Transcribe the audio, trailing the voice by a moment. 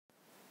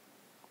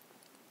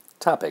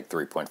Topic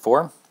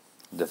 3.4,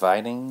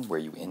 dividing where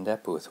you end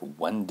up with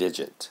one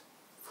digit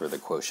for the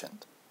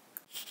quotient.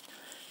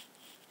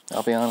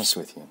 I'll be honest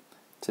with you,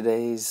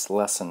 today's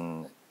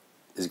lesson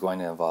is going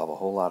to involve a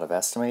whole lot of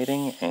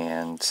estimating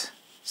and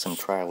some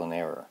trial and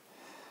error.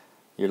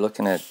 You're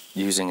looking at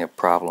using a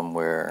problem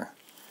where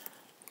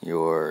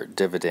your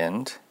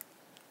dividend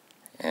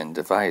and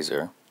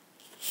divisor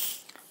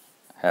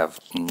have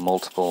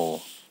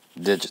multiple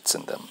digits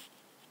in them.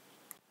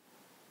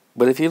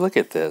 But if you look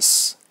at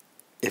this,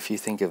 if you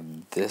think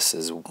of this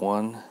as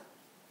one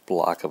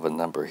block of a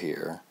number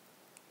here,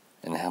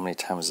 and how many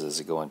times does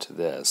it go into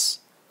this,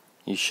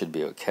 you should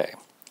be okay.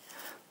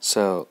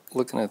 So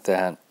looking at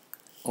that,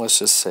 let's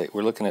just say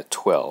we're looking at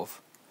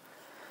 12.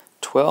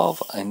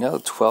 12, I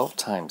know 12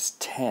 times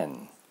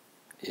 10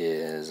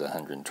 is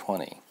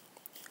 120.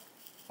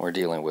 We're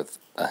dealing with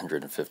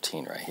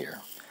 115 right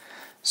here.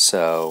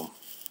 So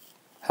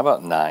how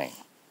about 9?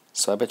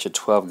 So I bet you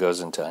 12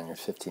 goes into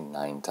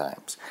 159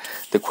 times.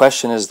 The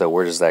question is, though,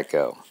 where does that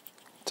go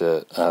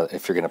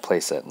if you're going to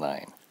place that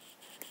 9?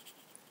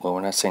 Well,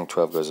 we're not saying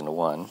 12 goes into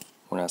 1.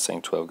 We're not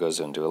saying 12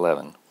 goes into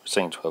 11. We're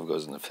saying 12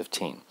 goes into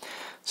 15.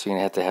 So you're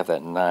going to have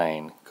that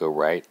 9 go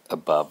right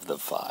above the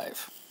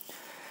 5.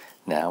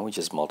 Now we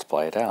just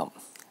multiply it out.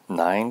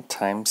 9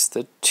 times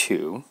the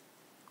 2,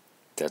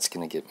 that's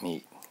going to get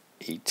me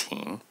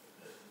 18.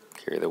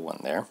 Carry the 1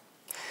 there.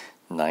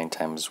 9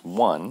 times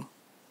 1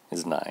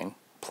 is 9.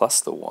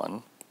 Plus the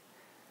 1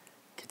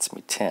 gets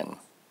me 10.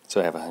 So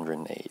I have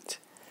 108.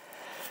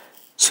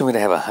 So I'm going to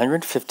have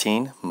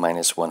 115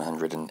 minus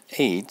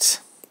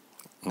 108,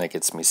 and that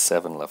gets me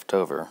 7 left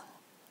over.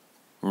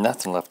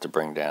 Nothing left to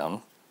bring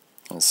down,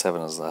 and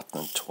 7 is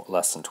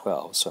less than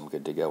 12, so I'm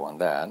good to go on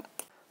that.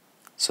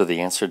 So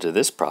the answer to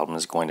this problem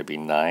is going to be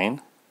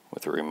 9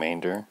 with a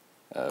remainder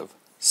of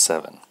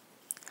 7.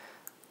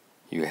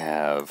 You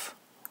have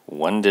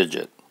one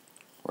digit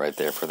right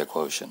there for the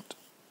quotient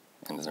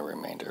and the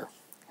remainder.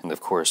 And of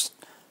course,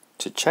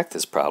 to check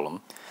this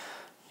problem,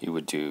 you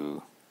would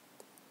do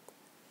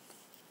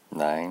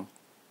 9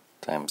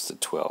 times the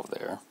 12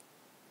 there.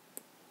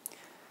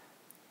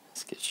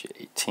 This gets you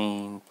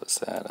 18, plus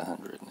that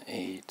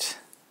 108.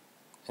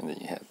 And then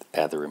you have to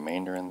add the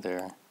remainder in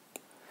there.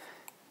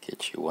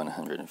 Get you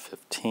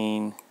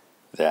 115.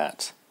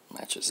 That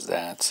matches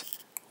that.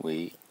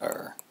 We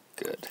are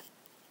good.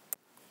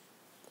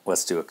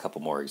 Let's do a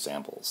couple more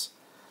examples.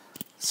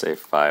 Say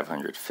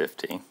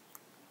 550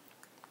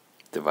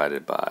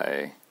 divided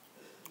by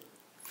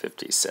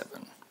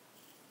 57.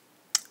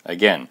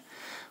 Again,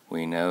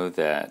 we know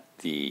that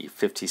the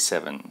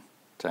 57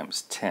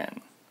 times 10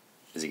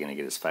 is going to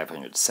get us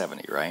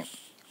 570, right?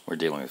 We're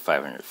dealing with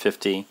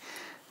 550.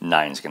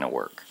 9 is going to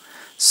work.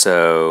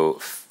 So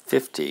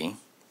 50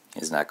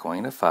 is not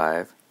going to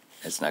 5.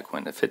 It's not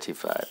going to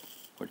 55.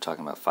 We're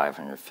talking about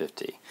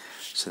 550.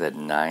 So that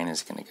 9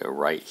 is going to go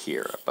right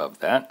here above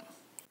that.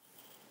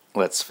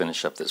 Let's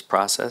finish up this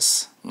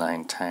process.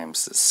 9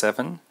 times the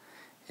 7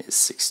 is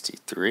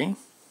 63.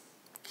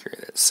 Carry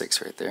that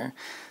 6 right there.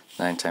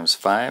 9 times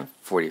 5,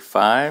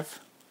 45.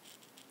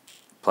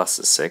 Plus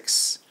the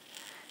 6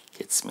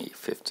 gets me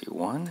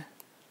 51.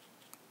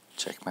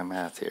 Check my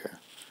math here.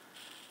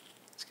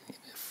 It's going to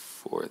give me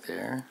 4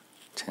 there,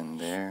 10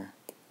 there,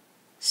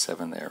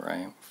 7 there,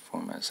 right?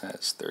 4 minus that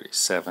is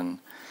 37.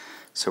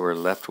 So we're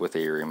left with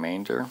a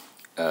remainder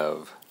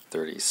of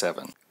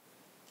 37.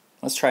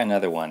 Let's try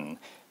another one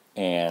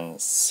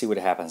and see what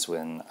happens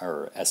when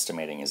our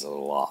estimating is a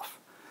little off.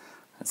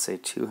 Let's say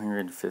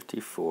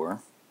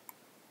 254.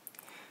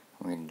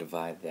 We're going to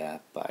divide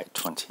that by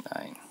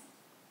 29.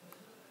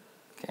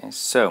 Okay,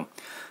 so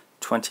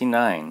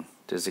 29,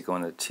 does it go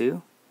into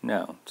 2?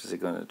 No. Does it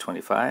go into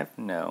 25?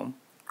 No.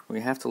 We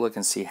have to look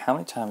and see how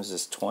many times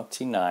does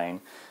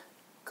 29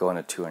 go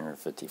into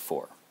 254.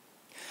 All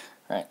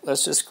right,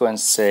 let's just go and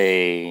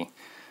say,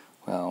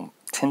 well,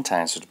 10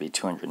 times would be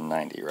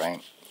 290,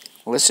 right?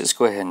 Let's just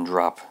go ahead and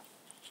drop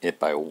it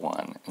by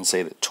 1 and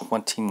say that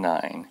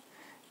 29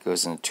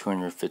 goes into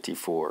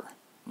 254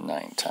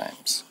 9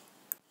 times.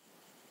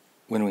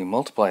 When we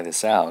multiply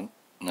this out,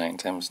 9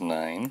 times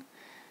 9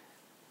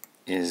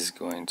 is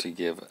going to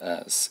give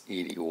us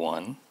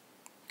 81.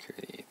 Carry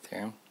the 8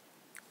 there.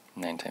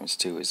 9 times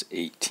 2 is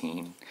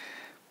 18.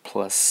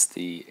 Plus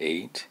the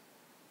 8,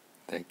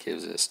 that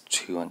gives us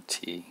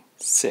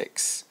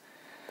 26.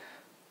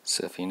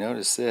 So if you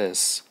notice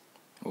this,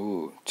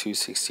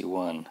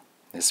 261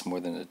 is more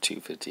than a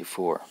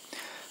 254.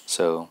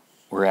 So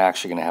we're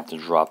actually going to have to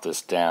drop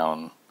this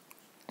down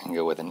and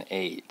go with an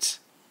 8.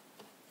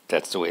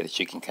 That's the way that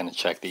you can kind of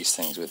check these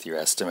things with your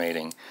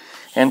estimating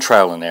and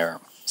trial and error.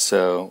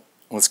 So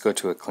let's go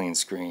to a clean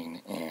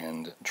screen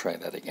and try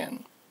that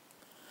again.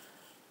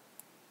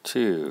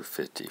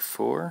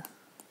 254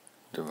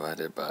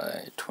 divided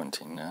by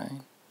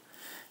 29,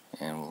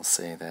 and we'll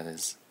say that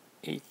is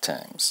 8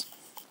 times.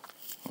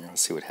 And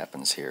let's see what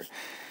happens here.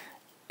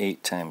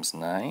 8 times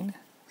 9,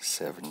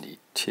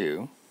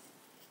 72.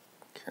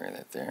 Carry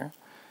that there.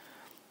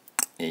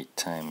 8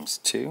 times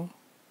 2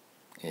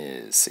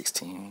 is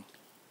 16,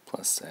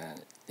 plus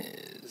that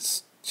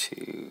is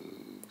 2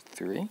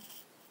 3.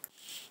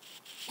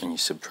 When you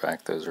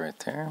subtract those right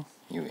there,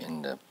 you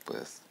end up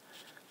with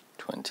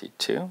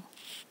 22.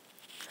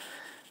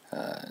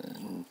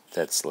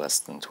 That's less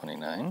than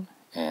 29,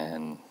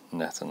 and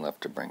nothing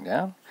left to bring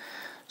down.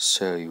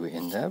 So you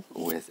end up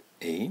with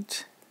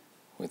 8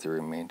 with a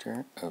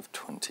remainder of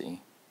 22.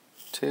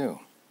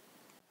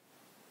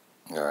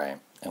 Alright,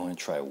 I want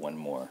to try one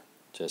more,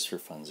 just for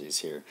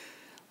funsies here.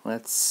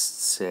 Let's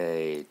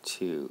say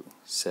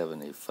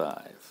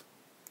 275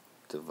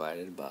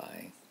 divided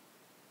by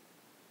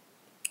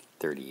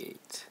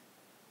 38.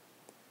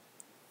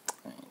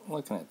 Right,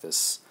 looking at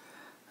this,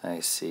 I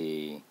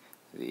see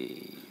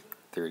the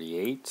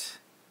 38,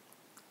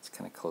 it's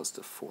kind of close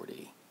to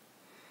 40.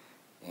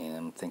 And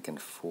I'm thinking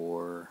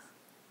 4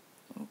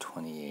 and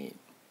 28.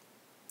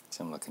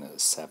 So I'm looking at a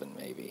 7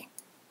 maybe.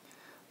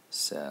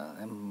 So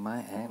I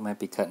might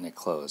be cutting it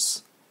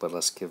close, but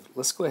let's go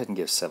ahead and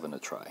give 7 a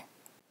try.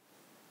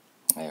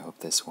 I hope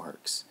this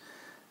works.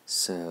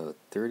 So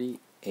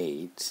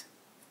 38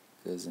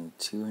 goes in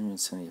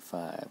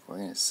 275. We're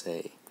going to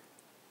say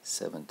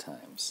 7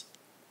 times.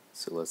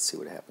 So let's see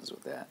what happens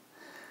with that.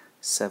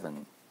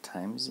 7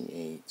 times the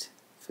 8,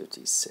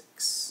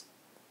 56.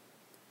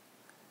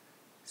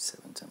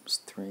 7 times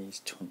 3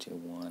 is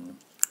 21.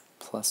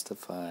 Plus the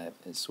 5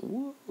 is,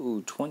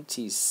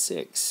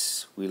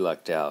 26. We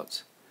lucked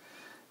out.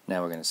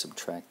 Now we're going to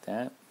subtract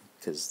that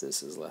because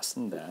this is less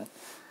than that.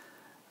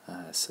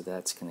 So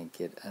that's going to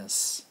get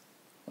us,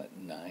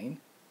 9?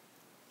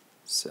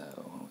 So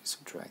when we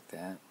subtract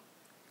that,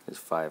 because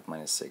 5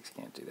 minus 6,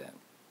 can't do that.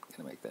 Going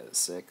to make that a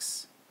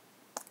 6.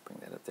 Bring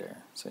that up there.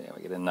 So yeah,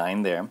 we get a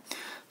 9 there.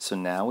 So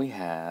now we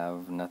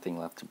have nothing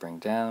left to bring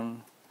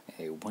down.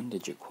 A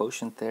 1-digit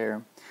quotient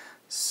there.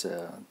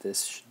 So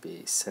this should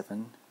be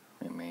 7,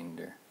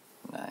 remainder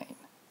 9.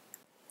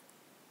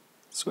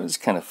 So it's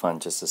kind of fun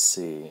just to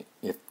see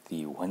if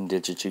the 1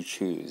 digit you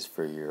choose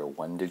for your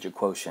 1-digit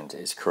quotient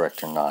is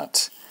correct or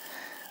not.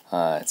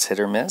 It's hit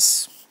or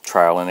miss,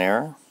 trial and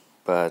error,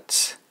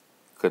 but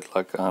good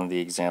luck on the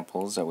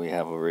examples that we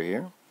have over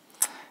here.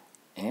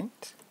 And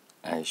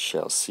I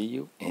shall see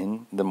you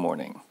in the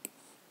morning.